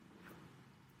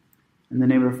In the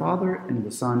name of the Father, and of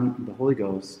the Son, and of the Holy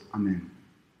Ghost. Amen.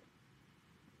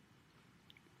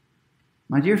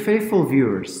 My dear faithful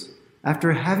viewers,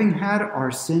 after having had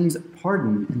our sins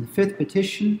pardoned in the fifth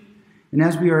petition, and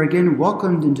as we are again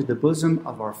welcomed into the bosom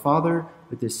of our Father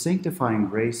with His sanctifying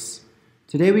grace,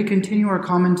 today we continue our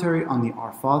commentary on the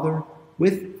Our Father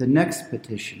with the next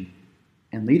petition,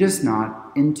 and lead us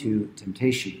not into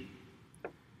temptation.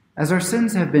 As our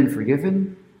sins have been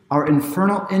forgiven, our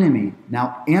infernal enemy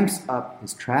now amps up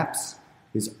his traps,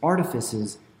 his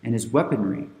artifices, and his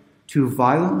weaponry to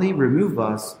violently remove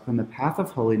us from the path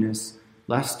of holiness,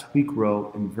 lest we grow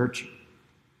in virtue.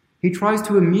 He tries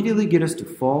to immediately get us to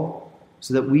fall,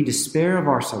 so that we despair of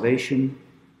our salvation,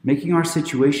 making our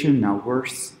situation now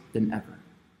worse than ever.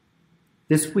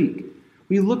 This week,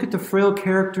 we look at the frail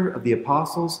character of the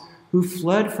apostles who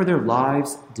fled for their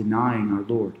lives, denying our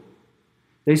Lord.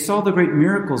 They saw the great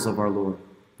miracles of our Lord.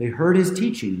 They heard his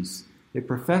teachings. They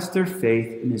professed their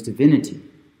faith in his divinity.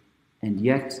 And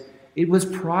yet, it was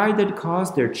pride that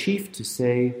caused their chief to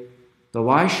say, "Though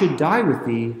I should die with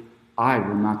thee, I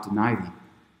will not deny thee."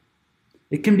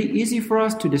 It can be easy for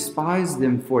us to despise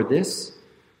them for this,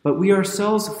 but we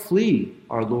ourselves flee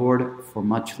our Lord for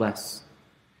much less.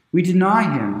 We deny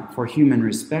him for human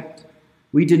respect.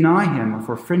 We deny him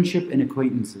for friendship and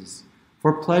acquaintances,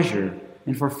 for pleasure,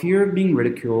 and for fear of being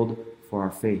ridiculed for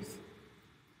our faith.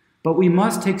 But we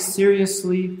must take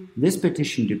seriously this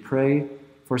petition to pray,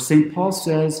 for St. Paul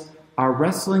says, "Our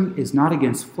wrestling is not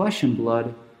against flesh and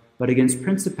blood, but against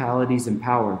principalities and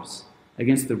powers,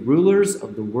 against the rulers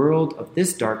of the world of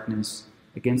this darkness,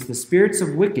 against the spirits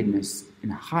of wickedness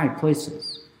in high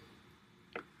places."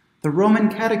 The Roman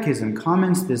Catechism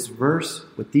comments this verse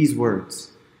with these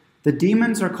words: "The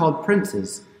demons are called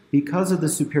princes because of the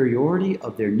superiority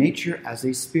of their nature as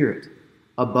a spirit,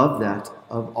 above that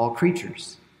of all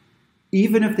creatures.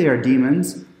 Even if they are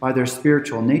demons, by their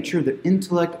spiritual nature, their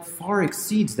intellect far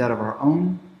exceeds that of our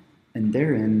own, and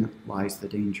therein lies the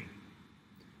danger.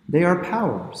 They are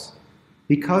powers,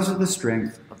 because of the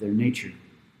strength of their nature.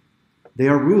 They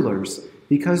are rulers,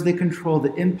 because they control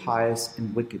the impious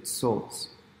and wicked souls.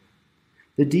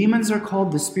 The demons are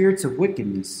called the spirits of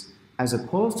wickedness, as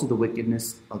opposed to the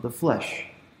wickedness of the flesh.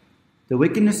 The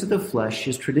wickedness of the flesh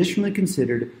is traditionally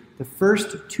considered the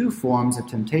first two forms of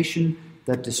temptation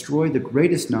that destroy the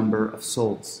greatest number of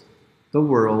souls, the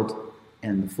world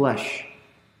and the flesh.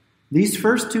 These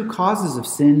first two causes of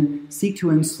sin seek to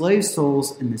enslave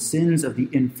souls in the sins of the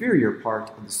inferior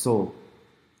part of the soul,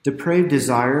 depraved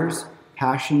desires,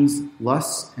 passions,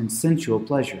 lusts, and sensual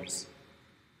pleasures.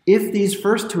 If these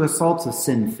first two assaults of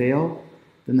sin fail,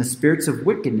 then the spirits of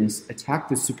wickedness attack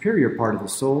the superior part of the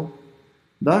soul.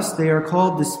 Thus they are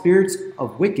called the spirits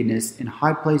of wickedness in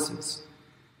high places,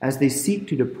 as they seek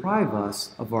to deprive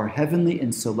us of our heavenly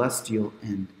and celestial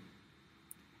end.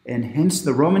 And hence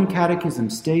the Roman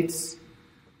Catechism states,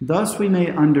 "Thus we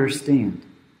may understand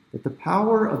that the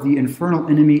power of the infernal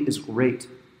enemy is great,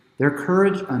 their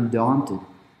courage undaunted,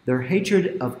 their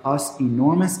hatred of us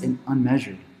enormous and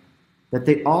unmeasured, that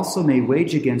they also may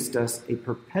wage against us a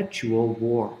perpetual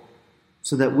war,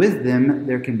 so that with them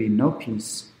there can be no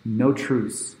peace, no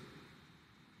truce.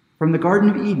 From the Garden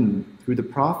of Eden, through the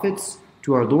prophets,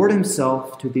 to our Lord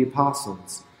himself, to the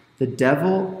apostles, the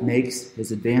devil makes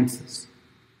his advances.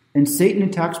 And Satan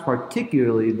attacks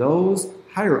particularly those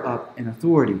higher up in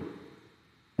authority.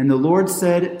 And the Lord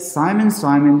said, 'Simon,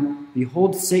 Simon,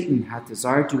 behold, Satan hath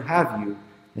desired to have you,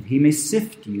 that he may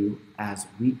sift you as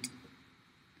wheat.'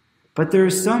 But there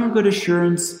is some good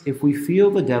assurance if we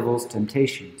feel the devil's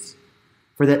temptations,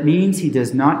 for that means he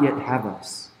does not yet have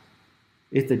us.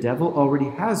 If the devil already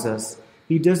has us,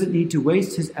 he doesn't need to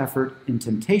waste his effort in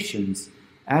temptations,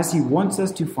 as he wants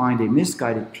us to find a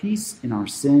misguided peace in our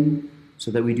sin, so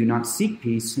that we do not seek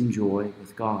peace and joy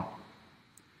with God.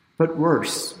 But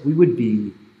worse we would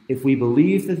be if we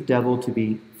believed the devil to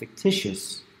be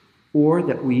fictitious, or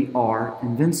that we are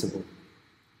invincible.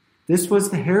 This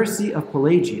was the heresy of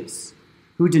Pelagius,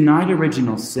 who denied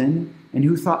original sin, and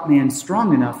who thought man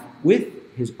strong enough with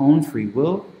his own free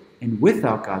will and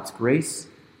without God's grace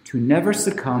to never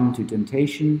succumb to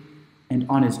temptation and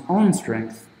on his own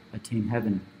strength attain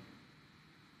heaven.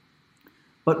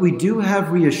 But we do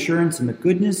have reassurance in the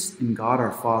goodness in God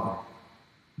our Father.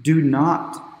 Do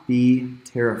not be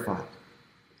terrified.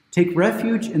 Take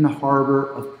refuge in the harbor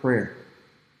of prayer.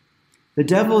 The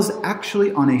devil is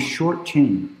actually on a short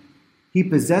chain. He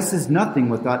possesses nothing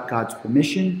without God's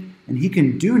permission, and he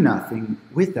can do nothing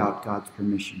without God's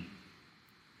permission.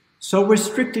 So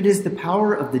restricted is the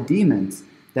power of the demons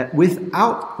that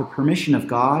without the permission of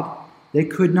God, they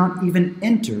could not even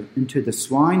enter into the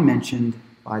swine mentioned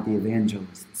by the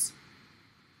evangelists.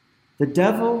 The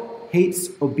devil hates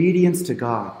obedience to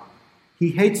God. He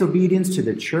hates obedience to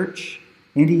the church,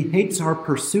 and he hates our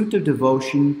pursuit of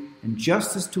devotion and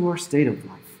justice to our state of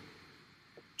life.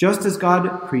 Just as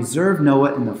God preserved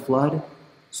Noah in the flood,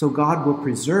 so God will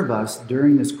preserve us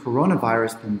during this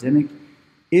coronavirus pandemic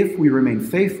if we remain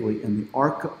faithfully in the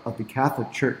ark of the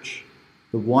Catholic Church,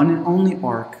 the one and only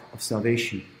ark of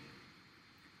salvation.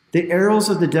 The arrows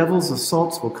of the devil's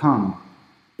assaults will come,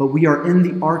 but we are in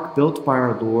the ark built by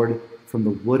our Lord from the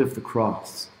wood of the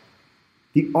cross.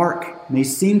 The ark may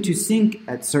seem to sink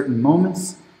at certain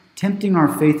moments, tempting our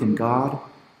faith in God,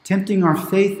 tempting our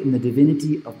faith in the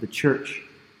divinity of the church,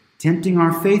 tempting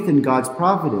our faith in God's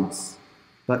providence.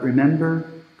 But remember,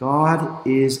 God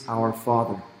is our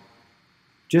Father.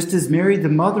 Just as Mary, the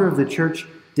mother of the church,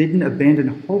 didn't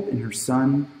abandon hope in her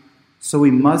son, so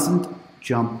we mustn't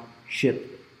jump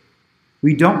ship.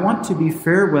 We don't want to be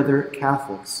fair-weather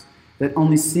Catholics that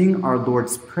only sing our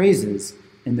Lord's praises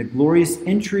in the glorious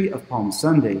entry of Palm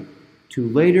Sunday to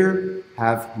later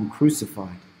have him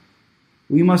crucified.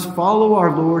 We must follow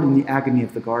our Lord in the agony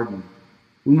of the garden.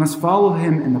 We must follow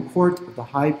him in the court of the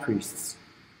high priests.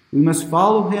 We must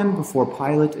follow him before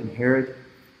Pilate and Herod,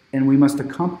 and we must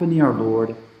accompany our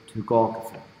Lord to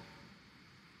Golgotha.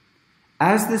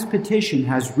 As this petition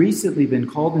has recently been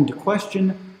called into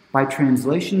question by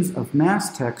translations of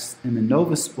Mass texts in the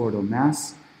Novus Ordo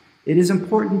Mass, it is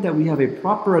important that we have a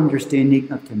proper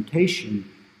understanding of temptation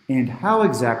and how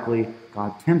exactly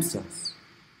God tempts us.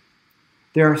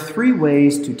 There are 3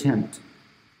 ways to tempt.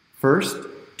 First,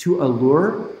 to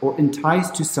allure or entice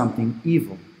to something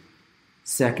evil.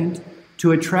 Second,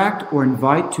 to attract or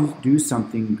invite to do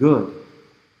something good.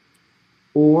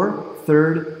 Or,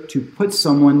 third, to put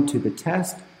someone to the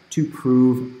test to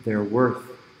prove their worth.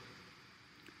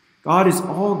 God is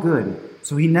all good,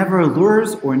 so he never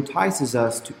allures or entices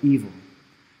us to evil.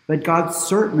 But God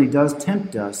certainly does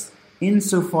tempt us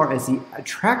insofar as he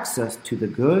attracts us to the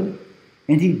good,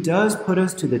 and he does put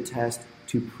us to the test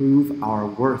to prove our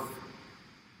worth.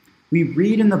 We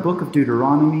read in the book of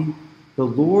Deuteronomy, "The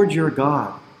Lord your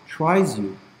God tries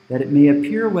you, that it may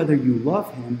appear whether you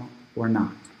love him or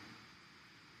not."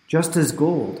 Just as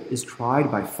gold is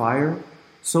tried by fire,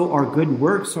 so our good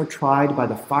works are tried by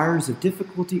the fires of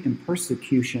difficulty and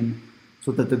persecution,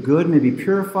 so that the good may be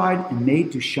purified and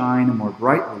made to shine more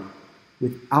brightly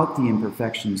without the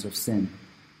imperfections of sin.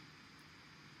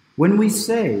 When we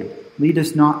say, "Lead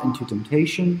us not into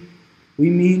temptation,"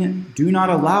 we mean, do not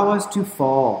allow us to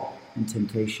fall in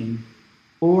temptation,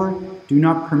 or do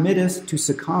not permit us to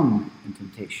succumb in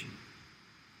temptation.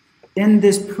 In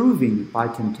this proving by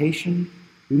temptation,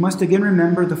 we must again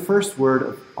remember the first word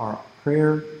of our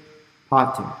prayer,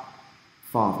 Pater,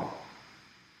 Father.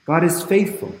 God is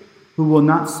faithful, who will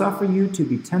not suffer you to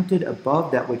be tempted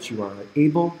above that which you are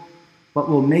able, but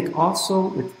will make also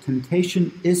with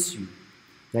temptation issue,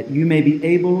 that you may be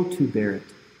able to bear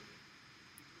it.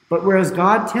 But whereas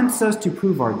God tempts us to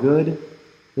prove our good,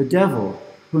 the devil,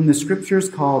 whom the Scriptures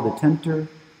call the tempter,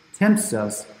 tempts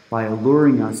us by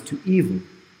alluring us to evil,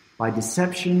 by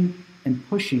deception and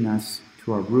pushing us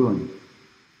to our ruin.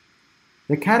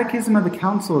 The Catechism of the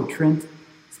Council of Trent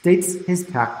states his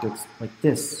tactics like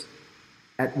this.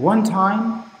 At one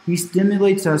time, he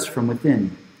stimulates us from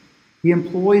within. He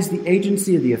employs the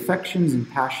agency of the affections and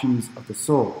passions of the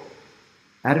soul.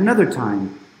 At another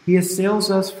time, he assails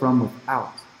us from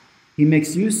without. He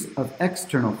makes use of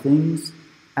external things,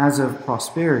 as of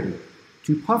prosperity,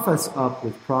 to puff us up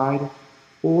with pride,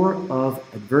 or of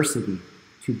adversity,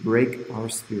 to break our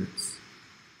spirits.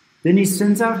 Then he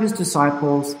sends out his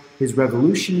disciples, his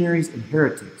revolutionaries and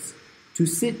heretics, to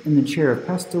sit in the chair of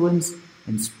pestilence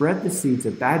and spread the seeds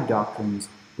of bad doctrines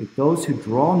with those who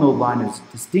draw no line of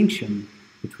distinction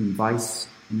between vice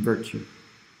and virtue.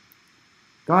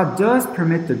 God does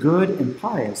permit the good and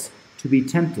pious to be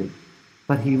tempted,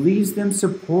 but he leaves them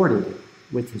supported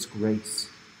with his grace.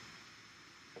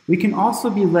 We can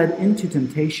also be led into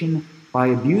temptation by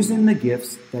abusing the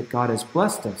gifts that God has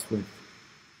blessed us with.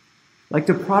 Like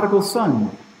the prodigal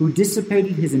son who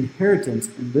dissipated his inheritance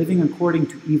in living according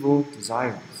to evil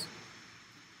desires.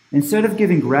 Instead of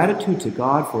giving gratitude to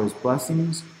God for his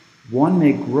blessings, one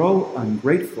may grow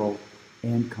ungrateful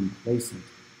and complacent.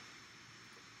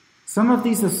 Some of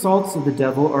these assaults of the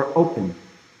devil are open,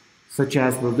 such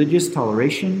as religious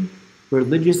toleration,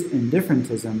 religious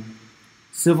indifferentism,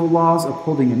 civil laws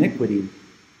upholding iniquity,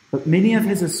 but many of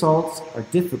his assaults are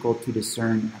difficult to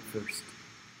discern at first.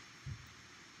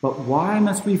 But why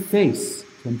must we face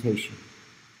temptation?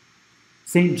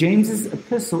 St. James's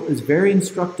epistle is very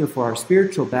instructive for our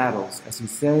spiritual battles, as he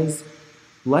says,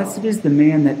 "Blessed is the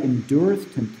man that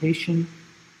endureth temptation,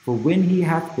 for when he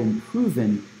hath been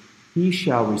proven, he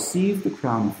shall receive the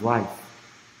crown of life,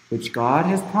 which God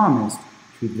has promised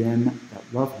to them that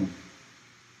love him.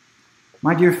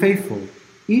 My dear faithful,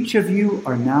 each of you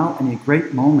are now in a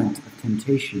great moment of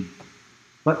temptation.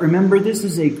 But remember, this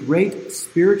is a great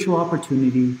spiritual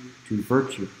opportunity to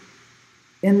virtue.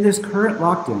 In this current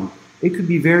lockdown, it could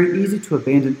be very easy to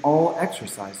abandon all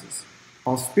exercises,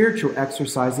 all spiritual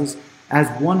exercises, as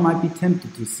one might be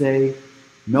tempted to say,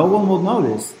 "No one will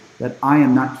notice that I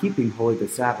am not keeping holy the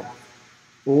Sabbath,"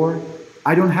 or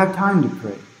 "I don't have time to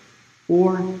pray,"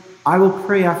 or "I will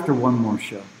pray after one more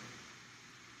show."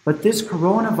 But this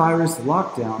coronavirus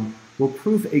lockdown will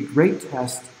prove a great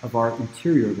test of our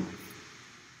interior life.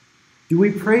 Do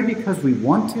we pray because we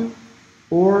want to,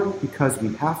 or because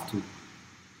we have to?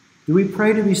 Do we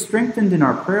pray to be strengthened in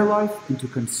our prayer life and to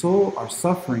console our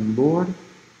suffering Lord?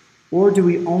 Or do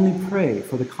we only pray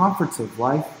for the comforts of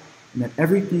life and that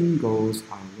everything goes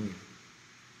our way?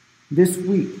 This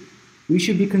week, we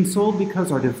should be consoled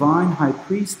because our divine high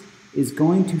priest is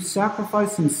going to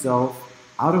sacrifice himself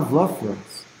out of love for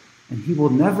us, and he will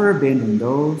never abandon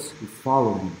those who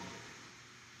follow him.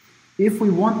 If we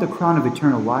want the crown of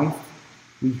eternal life,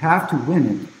 we have to win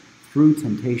it through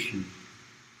temptation.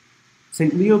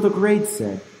 St. Leo the Great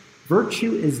said,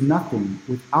 "Virtue is nothing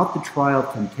without the trial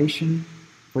of temptation,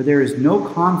 for there is no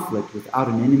conflict without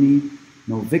an enemy,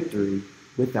 no victory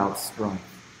without strife."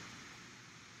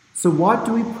 So what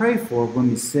do we pray for when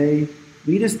we say,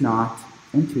 "Lead us not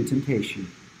into temptation"?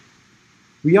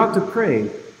 We ought to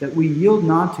pray that we yield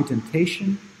not to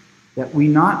temptation, that we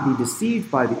not be deceived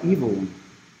by the evil one,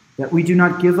 that we do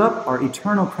not give up our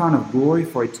eternal crown of glory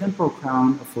for a temporal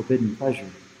crown of forbidden pleasure,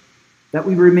 that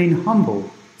we remain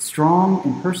humble, strong,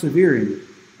 and persevering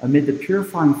amid the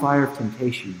purifying fire of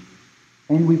temptation,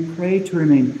 and we pray to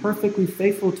remain perfectly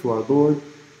faithful to our Lord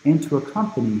and to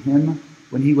accompany him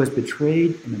when he was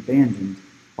betrayed and abandoned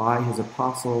by his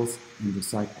apostles and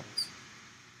disciples.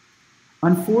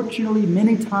 Unfortunately,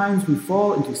 many times we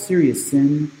fall into serious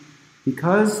sin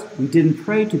because we didn't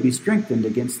pray to be strengthened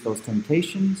against those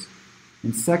temptations,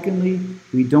 and secondly,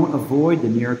 we don't avoid the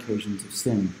near occasions of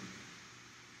sin.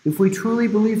 If we truly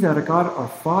believe that God our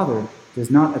Father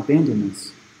does not abandon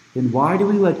us, then why do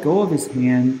we let go of his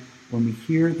hand when we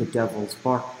hear the devil's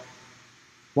bark?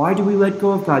 Why do we let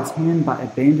go of God's hand by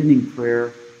abandoning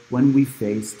prayer when we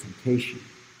face temptation?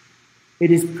 It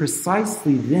is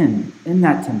precisely then, in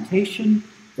that temptation,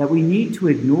 that we need to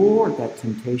ignore that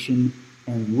temptation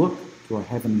and look to our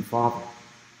Heavenly Father.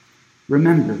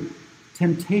 Remember,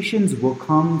 temptations will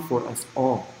come for us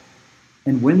all,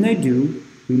 and when they do,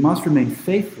 we must remain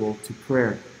faithful to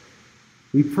prayer.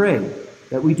 We pray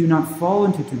that we do not fall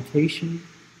into temptation,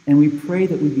 and we pray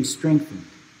that we be strengthened.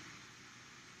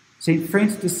 St.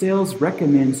 Francis de Sales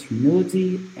recommends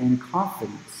humility and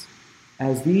confidence,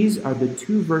 as these are the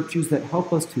two virtues that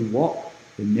help us to walk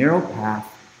the narrow path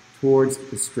towards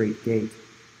the straight gate.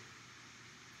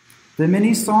 The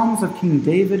many Psalms of King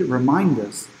David remind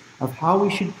us of how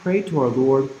we should pray to our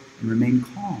Lord and remain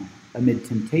calm amid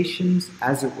temptations,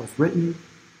 as it was written,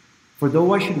 "For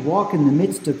though I should walk in the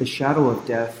midst of the shadow of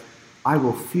death, I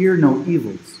will fear no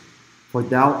evils, for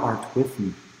thou art with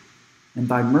me. And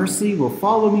thy mercy will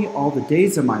follow me all the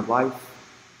days of my life,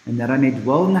 and that I may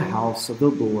dwell in the house of the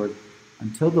Lord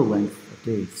until the length of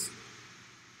days."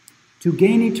 To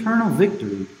gain eternal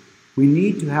victory, we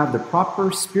need to have the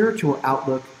proper spiritual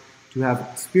outlook to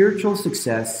have spiritual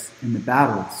success in the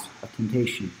battles of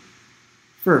temptation.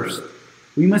 First,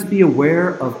 we must be aware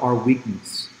of our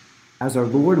weakness. As our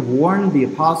Lord warned the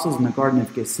apostles in the Garden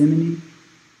of Gethsemane,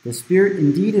 the spirit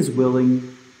indeed is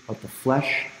willing, but the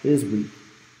flesh is weak.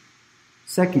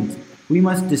 Second, we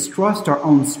must distrust our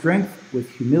own strength with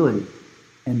humility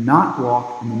and not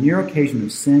walk on the near occasion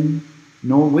of sin,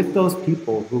 nor with those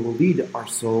people who will lead our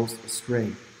souls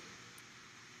astray.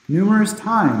 Numerous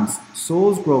times,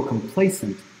 souls grow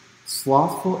complacent,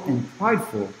 slothful, and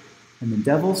prideful, and the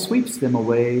devil sweeps them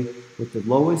away with the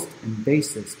lowest and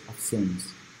basest of sins.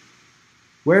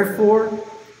 Wherefore,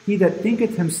 he that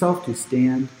thinketh himself to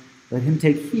stand, let him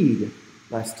take heed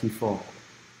lest he fall.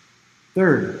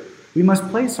 Third, we must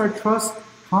place our trust,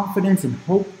 confidence, and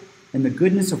hope in the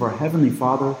goodness of our Heavenly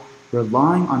Father,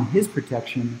 relying on his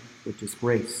protection, which is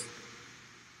grace.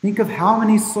 Think of how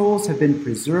many souls have been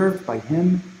preserved by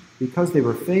him because they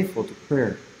were faithful to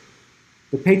prayer.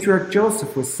 The patriarch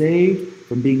Joseph was saved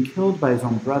from being killed by his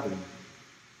own brethren.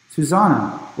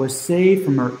 Susanna was saved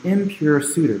from her impure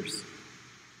suitors.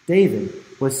 David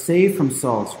was saved from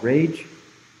Saul's rage.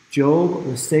 Job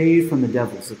was saved from the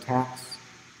devil's attacks.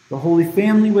 The Holy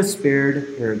Family was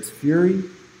spared Herod's fury.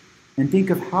 And think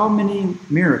of how many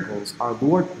miracles our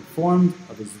Lord performed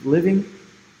of his living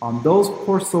on those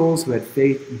poor souls who had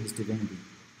faith in his divinity.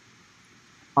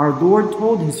 Our Lord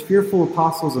told his fearful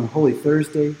apostles on Holy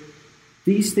Thursday,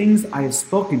 "These things I have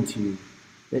spoken to you,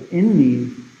 that in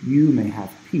me you may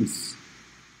have peace.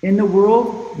 In the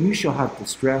world you shall have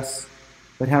distress,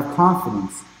 but have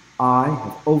confidence, I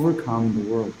have overcome the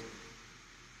world."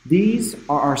 These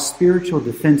are our spiritual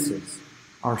defenses,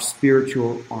 our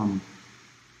spiritual armor.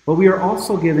 But we are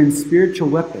also given spiritual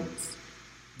weapons.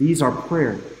 These are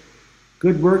prayer,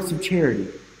 good works of charity,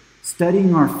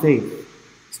 studying our faith,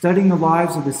 studying the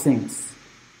lives of the saints,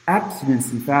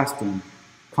 abstinence and fasting,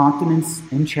 continence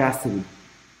and chastity,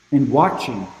 and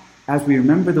watching as we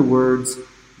remember the words,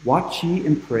 "Watch ye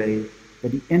and pray,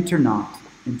 that ye enter not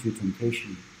into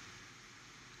temptation."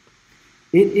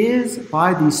 It is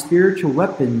by these spiritual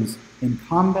weapons in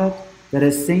combat that,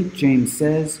 as St. James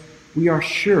says, we are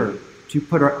sure to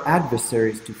put our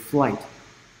adversaries to flight.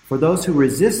 For those who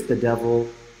resist the devil,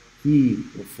 he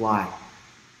will fly.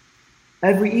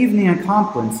 Every evening at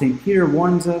Compline, St. Peter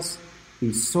warns us,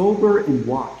 "Be sober and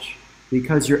watch,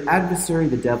 because your adversary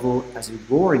the devil, as a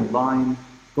roaring lion,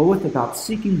 goeth about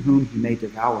seeking whom he may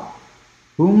devour.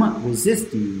 Whom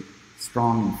resist ye,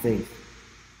 strong in faith."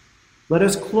 Let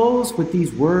us close with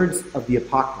these words of the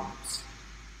Apocalypse.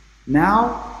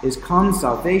 "Now is come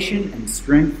salvation and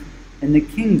strength in the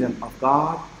kingdom of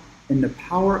God, in the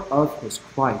power of his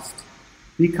Christ,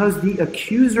 because the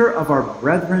accuser of our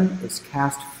brethren is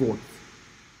cast forth,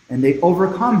 and they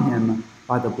overcome him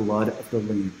by the blood of the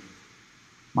Lamb."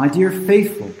 My dear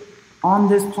faithful, on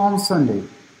this Palm Sunday,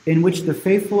 in which the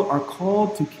faithful are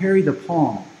called to carry the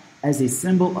palm as a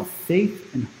symbol of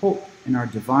faith and hope in our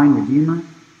divine Redeemer,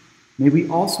 may we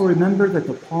also remember that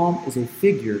the palm is a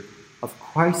figure of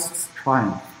Christ's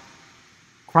triumph.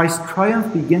 Christ's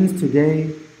triumph begins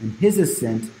today in his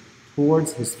ascent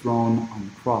towards his throne on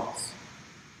the cross.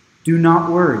 Do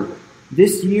not worry.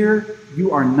 This year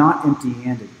you are not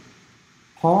empty-handed.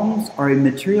 Palms are a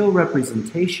material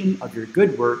representation of your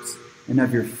good works and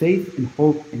of your faith and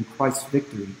hope in Christ's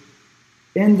victory.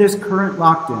 In this current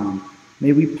lockdown,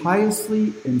 may we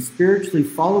piously and spiritually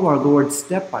follow our Lord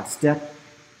step by step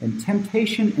in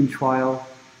temptation and trial,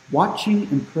 watching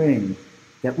and praying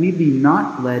that we be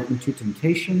not led into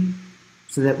temptation,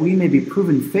 so that we may be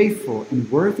proven faithful and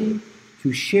worthy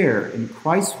to share in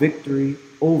Christ's victory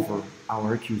over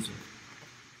our accuser.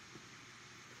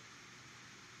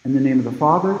 In the name of the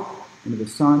Father, and of the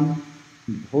Son,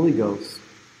 and of the Holy Ghost.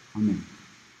 Amen.